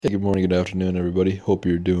Hey, good morning, good afternoon, everybody. Hope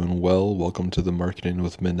you're doing well. Welcome to the Marketing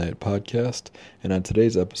with Midnight podcast. And on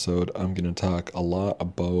today's episode, I'm going to talk a lot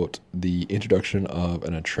about the introduction of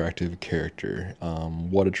an attractive character,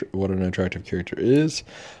 what an attractive character is,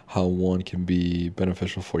 how one can be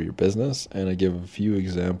beneficial for your business, and I give a few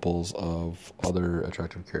examples of other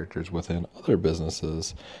attractive characters within other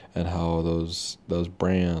businesses and how those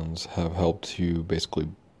brands have helped to basically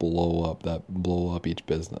blow up each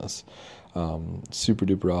business. Super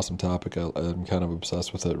duper awesome topic. I'm kind of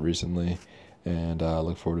obsessed with it recently, and I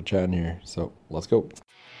look forward to chatting here. So let's go.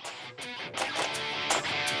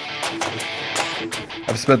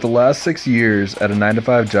 I've spent the last 6 years at a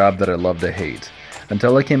 9-to-5 job that I love to hate,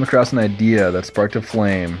 until I came across an idea that sparked a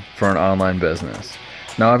flame for an online business.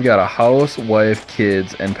 Now I've got a house, wife,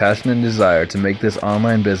 kids, and passion and desire to make this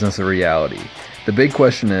online business a reality. The big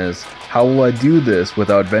question is, how will I do this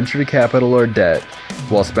without venture capital or debt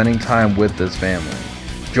while spending time with this family?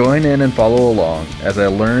 Join in and follow along as I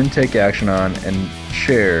learn, take action on, and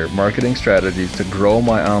share marketing strategies to grow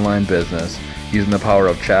my online business using the power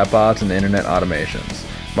of chatbots and internet automations.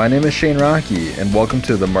 My name is Shane Rocky, and welcome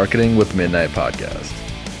to the Marketing with Midnight podcast.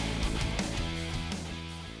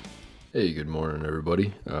 Hey, good morning,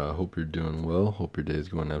 everybody. Hope you're doing well. Hope your day is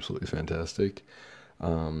going absolutely fantastic.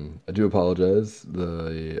 I do apologize.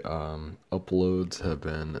 The uploads have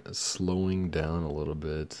been slowing down a little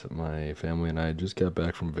bit. My family and I just got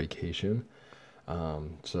back from vacation.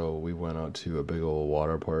 So we went out to a big old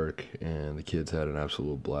water park and the kids had an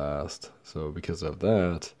absolute blast. So because of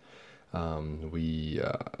that, we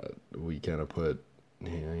kind of put,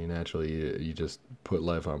 naturally you just put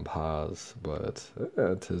life on pause, but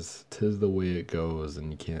tis the way it goes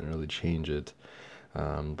and you can't really change it.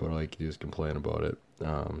 But all I can do is complain about it.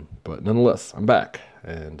 But nonetheless, I'm back,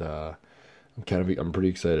 and I'm pretty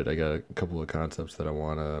excited. I got a couple of concepts that I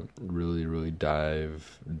want to really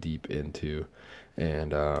dive deep into,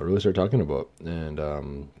 and really start talking about, and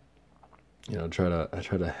try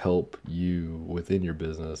to help you within your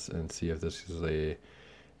business and see if this is a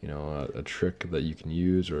trick that you can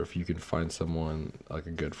use, or if you can find someone like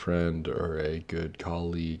a good friend or a good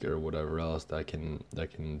colleague or whatever else that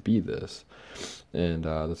can be this. And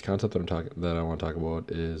this concept that I want to talk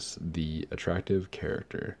about is the attractive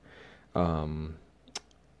character.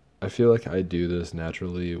 I feel like I do this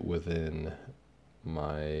naturally within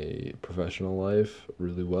my professional life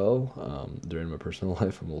really well. During my personal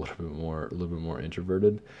life, I'm a little bit more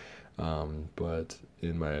introverted. But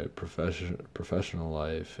in my professional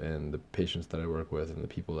life and the patients that I work with and the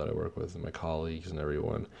people that I work with and my colleagues and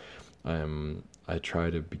everyone, I try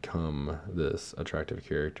to become this attractive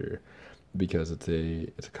character because it's a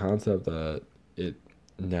concept that it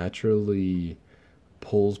naturally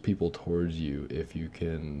pulls people towards you if you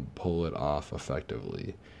can pull it off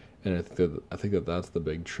effectively. And I think that that's the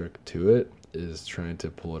big trick to it, is trying to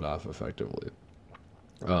pull it off effectively.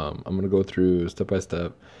 I'm going to go through step by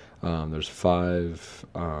step. There's 5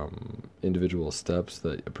 individual steps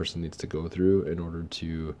that a person needs to go through in order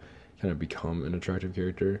to kind of become an attractive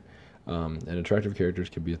character. And attractive characters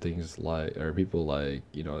can be things like, or people like,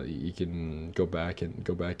 you can go back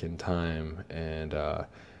in time, and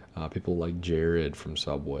people like Jared from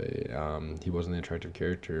Subway. He wasn't an attractive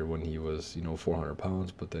character when he was 400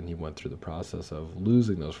 pounds, but then he went through the process of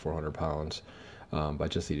losing those 400 pounds by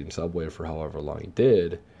just eating Subway for however long he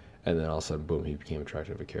did. And then all of a sudden, boom, he became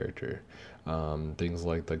attractive a character. Things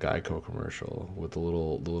like the Geico commercial with the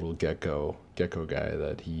little gecko guy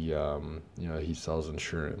that he sells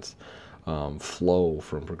insurance. Flo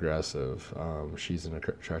from Progressive, she's an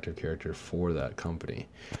attractive character for that company.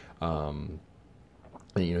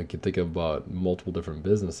 And you can think about multiple different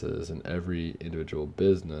businesses, and every individual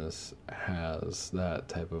business has that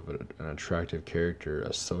type of an attractive character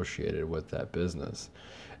associated with that business.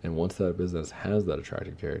 And once that business has that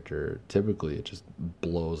attractive character, typically it just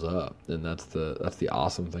blows up. And that's the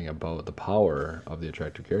awesome thing about the power of the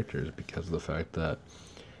attractive characters, because of the fact that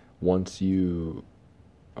once you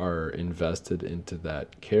are invested into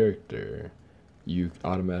that character, you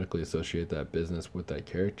automatically associate that business with that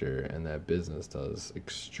character, and that business does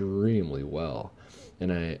extremely well.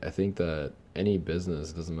 And I think that any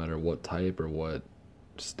business, doesn't matter what type or what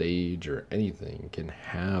stage or anything, can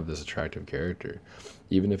have this attractive character,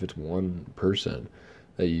 even if it's one person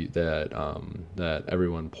that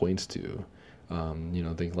everyone points to.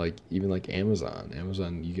 Think like even like Amazon.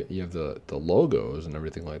 You have the logos and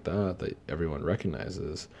everything like that everyone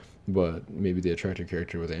recognizes, But maybe the attractive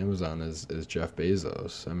character with Amazon is Jeff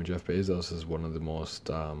Bezos. I mean, Jeff Bezos is one of the most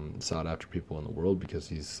sought after people in the world because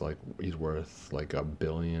he's worth like a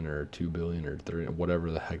billion or 2 billion or three,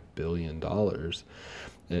 whatever the heck, $1 billion,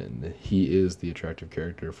 and he is the attractive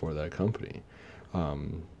character for that company.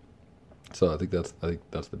 Um, so I think that's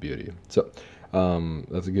the beauty. So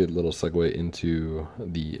that's a good little segue into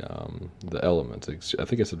the elements. I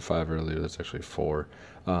think I said five earlier. That's actually four.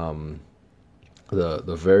 Um,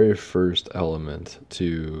 the very first element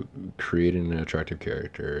to creating an attractive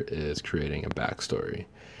character is creating a backstory.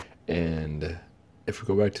 And if we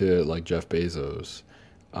go back to like Jeff Bezos,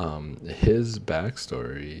 his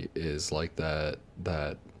backstory is like that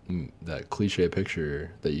cliche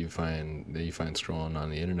picture that you find scrolling on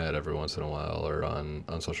the internet every once in a while or on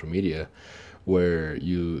social media, where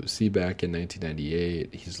you see back in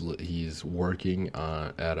 1998 he's working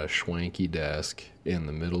at a schwanky desk in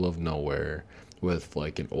the middle of nowhere with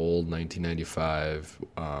like an old 1995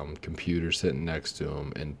 computer sitting next to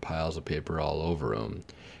him and piles of paper all over him,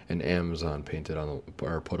 and Amazon painted on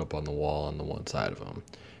or put up on the wall on the one side of him.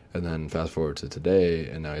 And then fast forward to today,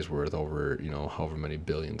 and now he's worth over, however many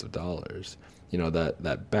billions of dollars.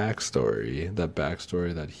 That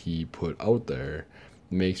backstory that he put out there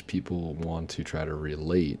makes people want to try to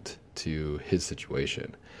relate to his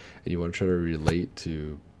situation, and you want to try to relate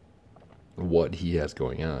to what he has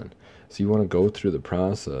going on. So you want to go through the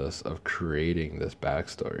process of creating this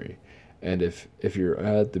backstory. And if you're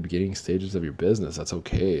at the beginning stages of your business, that's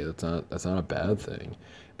okay. That's not a bad thing,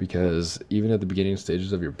 because even at the beginning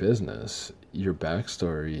stages of your business, your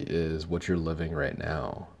backstory is what you're living right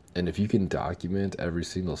now. And if you can document every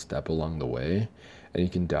single step along the way, and you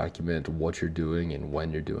can document what you're doing and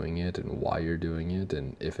when you're doing it and why you're doing it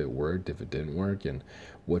and if it worked, if it didn't work, and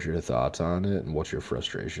what your thoughts on it and what your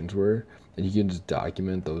frustrations were, and you can just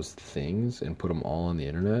document those things and put them all on the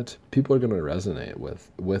internet, people are going to resonate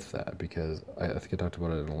with that, because I think I talked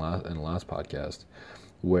about it in the last podcast,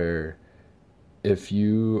 where if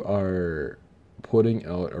you are putting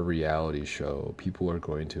out a reality show, people are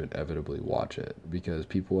going to inevitably watch it because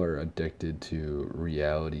people are addicted to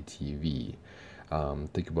reality TV.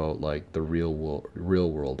 Think about like the real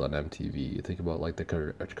world on MTV. Think about like the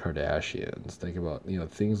Kardashians. Think about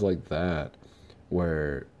things like that,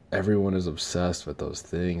 where everyone is obsessed with those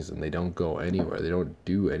things and they don't go anywhere. They don't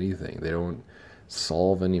do anything. They don't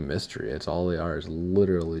solve any mystery. It's all they are is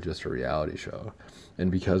literally just a reality show.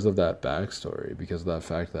 And because of that backstory, because of that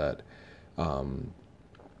fact um,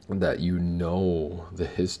 that the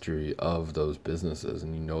history of those businesses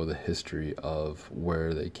and the history of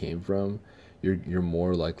where they came from, you're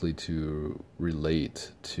more likely to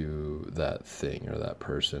relate to that thing or that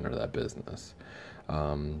person or that business.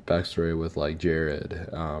 Backstory with like Jared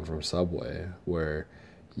from Subway, where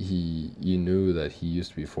you knew that he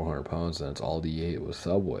used to be 400 pounds and that's all he ate was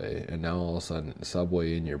Subway, and now all of a sudden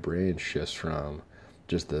Subway in your brain shifts from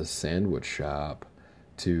just this sandwich shop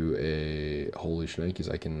to a holy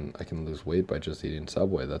shnikes, I can lose weight by just eating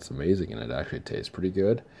Subway. That's amazing, and it actually tastes pretty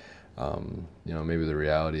good. Maybe the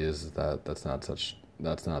reality is that that's not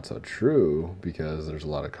so true, because there's a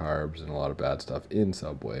lot of carbs and a lot of bad stuff in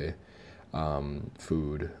Subway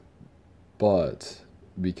food. But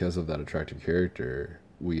because of that attractive character,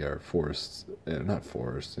 we are forced, not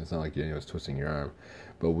forced, it's not like anyone's twisting your arm,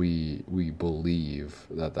 but we believe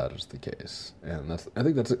that is the case. And I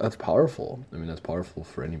think that's powerful. I mean, that's powerful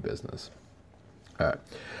for any business. All right.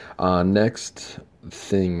 Next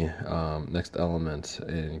element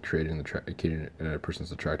in creating a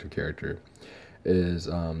person's attractive character is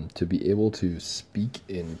to be able to speak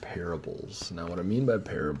in parables. Now, what I mean by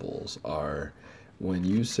parables are when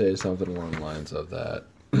you say something along the lines of that,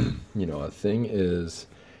 a thing is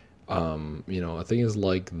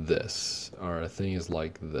like this, or a thing is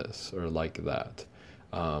like this, or like that.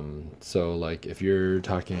 So, like, if you're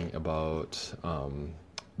talking about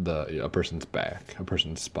a person's back, a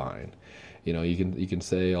person's spine, you can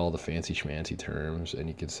say all the fancy schmancy terms, and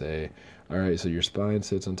you can say, all right, so your spine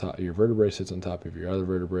sits on top, your vertebrae sits on top of your other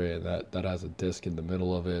vertebrae, and that has a disc in the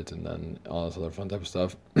middle of it, and then all this other fun type of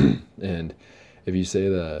stuff. And if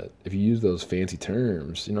you use those fancy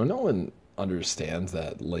terms, no one understands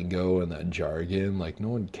that lingo and that jargon. Like, no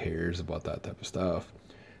one cares about that type of stuff.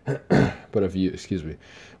 But if you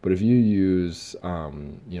use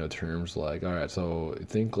terms like, all right, so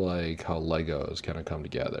think like how Legos kind of come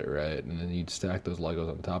together, right? And then you'd stack those Legos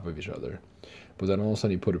on top of each other, but then all of a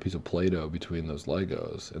sudden you put a piece of Play-Doh between those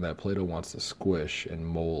Legos, and that Play-Doh wants to squish and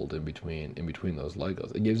mold in between those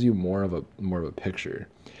Legos. It gives you more of a picture.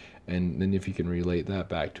 And then if you can relate that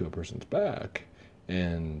back to a person's back,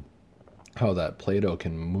 and how that Play-Doh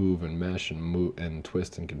can move and mesh and move and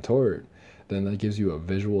twist and contort, then that gives you a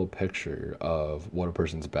visual picture of what a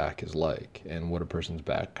person's back is like and what a person's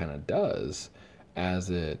back kind of does as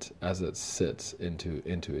it sits into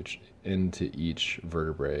each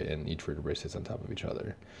vertebrae, and each vertebrae sits on top of each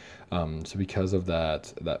other. So because of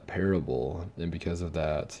that parable, and because of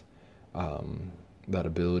that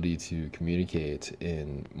ability to communicate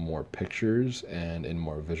in more pictures and in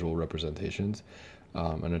more visual representations,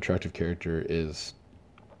 an attractive character is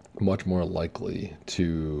much more likely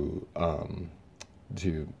to kind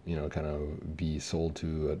of be sold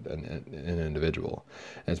to an individual,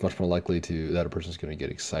 and it's much more likely to that a person's going to get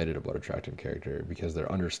excited about attractive character because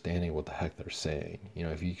they're understanding what the heck they're saying.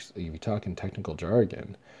 If you talk in technical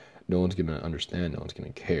jargon, no one's going to understand, no one's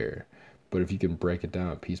going to care. But if you can break it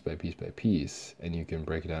down piece by piece by piece, and you can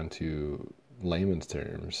break it down to layman's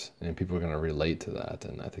terms, and people are going to relate to that,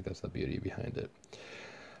 and I think that's the beauty behind it.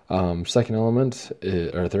 Second element,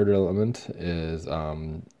 or third element, is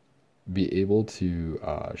be able to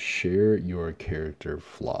share your character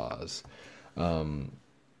flaws. Um,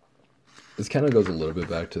 this kind of goes a little bit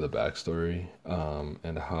back to the backstory,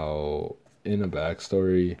 and how in a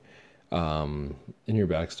backstory, in your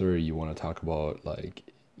backstory, you want to talk about like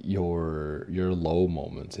your low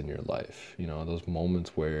moments in your life. Those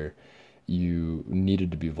moments where you needed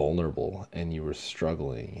to be vulnerable and you were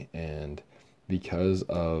struggling, and because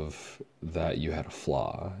of that you had a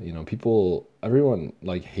flaw. Everyone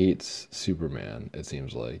like hates Superman, it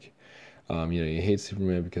seems like. You hate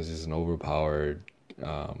Superman because he's an overpowered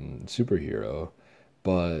superhero,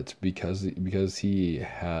 but because kryptonite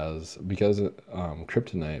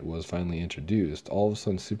was finally introduced, all of a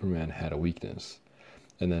sudden Superman had a weakness.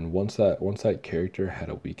 And then once that character had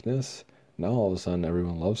a weakness, now all of a sudden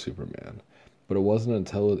everyone loves Superman. But it wasn't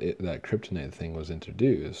until that kryptonite thing was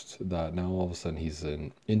introduced that now all of a sudden he's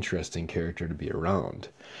an interesting character to be around.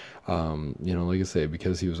 Like I say,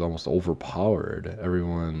 because he was almost overpowered,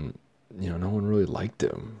 everyone, no one really liked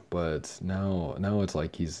him. But now it's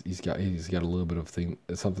like he's got a little bit of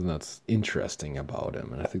something that's interesting about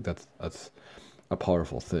him, and I think that's a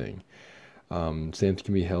powerful thing. Same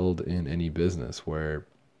can be held in any business, where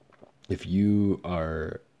if you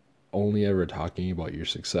are only ever talking about your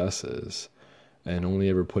successes and only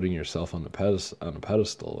ever putting yourself on a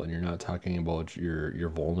pedestal, and you're not talking about your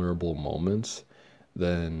vulnerable moments,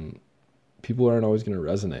 then people aren't always going to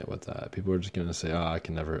resonate with that. People are just going to say, "Oh, I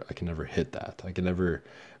can never hit that. I can never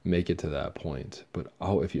make it to that point." But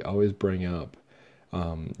if you always bring up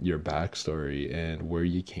your backstory and where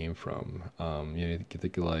you came from, you can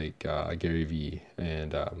think of like Gary Vee,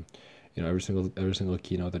 and every single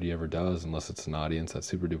keynote that he ever does, unless it's an audience that's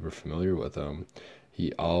super duper familiar with him,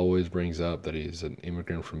 he always brings up that he's an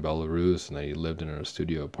immigrant from Belarus and that he lived in a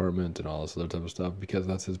studio apartment and all this other type of stuff, because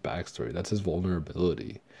that's his backstory. That's his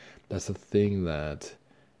vulnerability. That's the thing that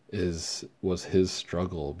was his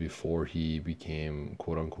struggle before he became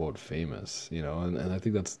quote unquote famous, and I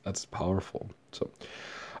think that's powerful. So,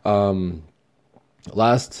 um,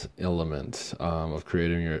 last element of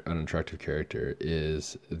creating an attractive character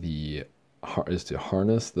is to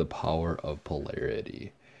harness the power of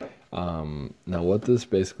polarity. Now, what this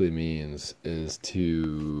basically means is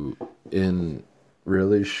in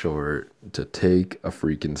really short, to take a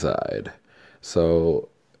freaking side. So,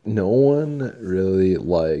 no one really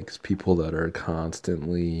likes people that are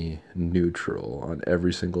constantly neutral on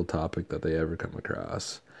every single topic that they ever come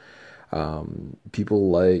across. People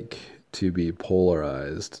like to be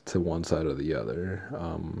polarized to one side or the other.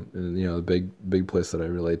 And the big place that I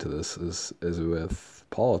relate to this is with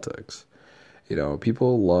politics.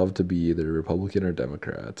 People love to be either Republican or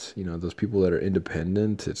Democrat. Those people that are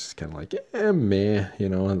independent, it's kind of like, meh,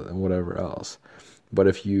 and whatever else. But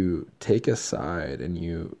if you take a side and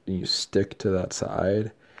you stick to that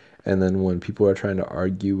side, and then when people are trying to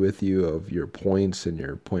argue with you of your points and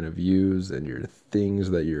your point of views and your things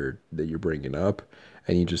that you're bringing up,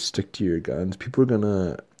 and you just stick to your guns, people are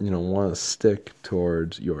gonna want to stick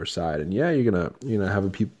towards your side. And yeah, you're gonna have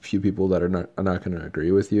a few people that are not gonna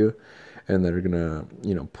agree with you, and that are gonna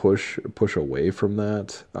push away from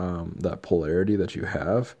that polarity that you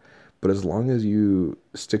have. But as long as you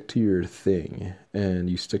stick to your thing and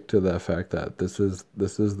you stick to the fact that this is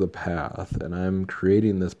the path, and I'm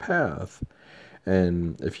creating this path,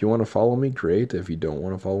 and if you want to follow me, great. If you don't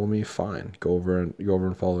want to follow me, fine. Go over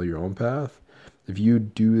and follow your own path. If you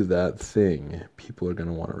do that thing, people are going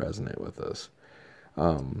to want to resonate with this.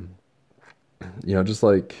 Um, just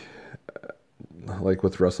like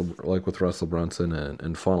with Russell Brunson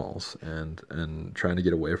and funnels and trying to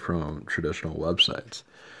get away from traditional websites.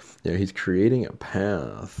 he's creating a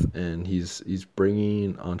path, and he's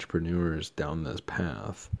bringing entrepreneurs down this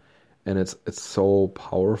path, and it's so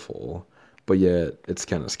powerful, but yet it's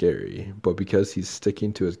kind of scary. But because he's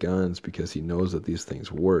sticking to his guns, because he knows that these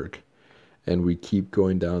things work, and we keep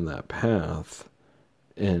going down that path,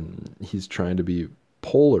 and he's trying to be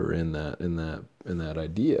polar in that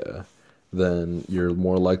idea, then you're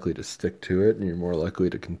more likely to stick to it, and you're more likely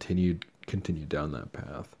to continue down that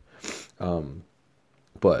path. Um,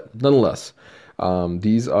 but nonetheless,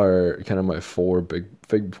 these are kind of my four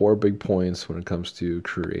big points when it comes to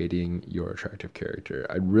creating your attractive character.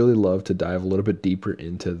 I'd really love to dive a little bit deeper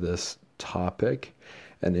into this topic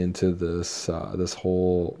and into this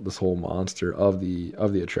whole monster of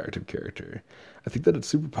the attractive character. I think that it's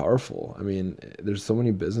super powerful. I mean, there's so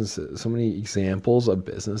many businesses, so many examples of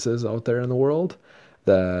businesses out there in the world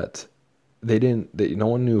that no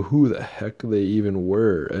one knew who the heck they even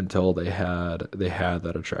were until they had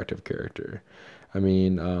that attractive character. I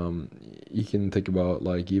mean, you can think about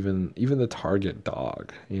like even the Target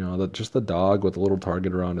dog, just the dog with a little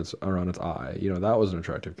target around its eye. That was an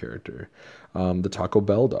attractive character. The Taco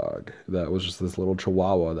Bell dog, that was just this little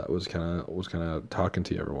Chihuahua that was kind of talking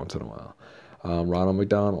to you every once in a while. Ronald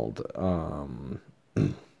McDonald.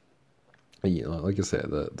 Like I said,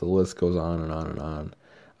 the list goes on and on and on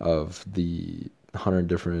of the 100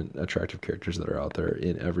 different attractive characters that are out there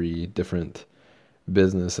in every different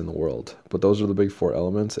business in the world. But those are the big four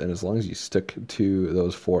elements, and as long as you stick to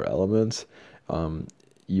those four elements,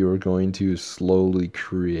 you're going to slowly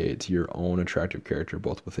create your own attractive character,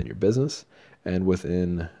 both within your business and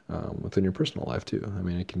within your personal life too. I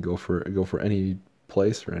mean, it can go for any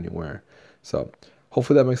place or anywhere. So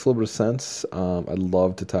hopefully that makes a little bit of sense. I'd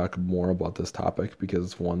love to talk more about this topic because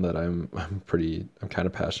it's one that I'm kind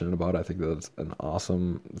of passionate about. I think that it's an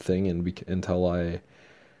awesome thing, and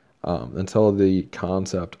until the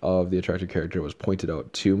concept of the attractive character was pointed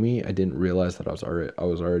out to me, I didn't realize that I was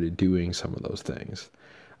already doing some of those things.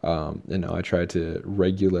 And now I try to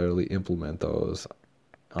regularly implement those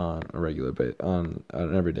on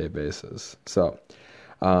an everyday basis. So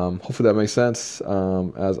hopefully that makes sense.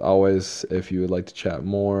 As always, if you would like to chat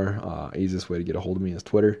more, easiest way to get a hold of me is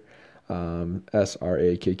Twitter,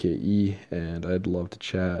 SRAKKE, and I'd love to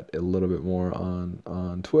chat a little bit more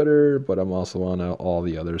on Twitter, but I'm also on all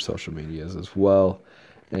the other social medias as well.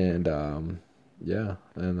 And yeah,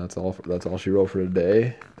 and that's all she wrote for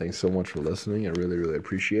today. Thanks so much for listening. I really, really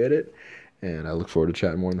appreciate it, and I look forward to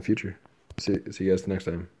chatting more in the future. See you guys next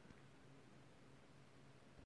time.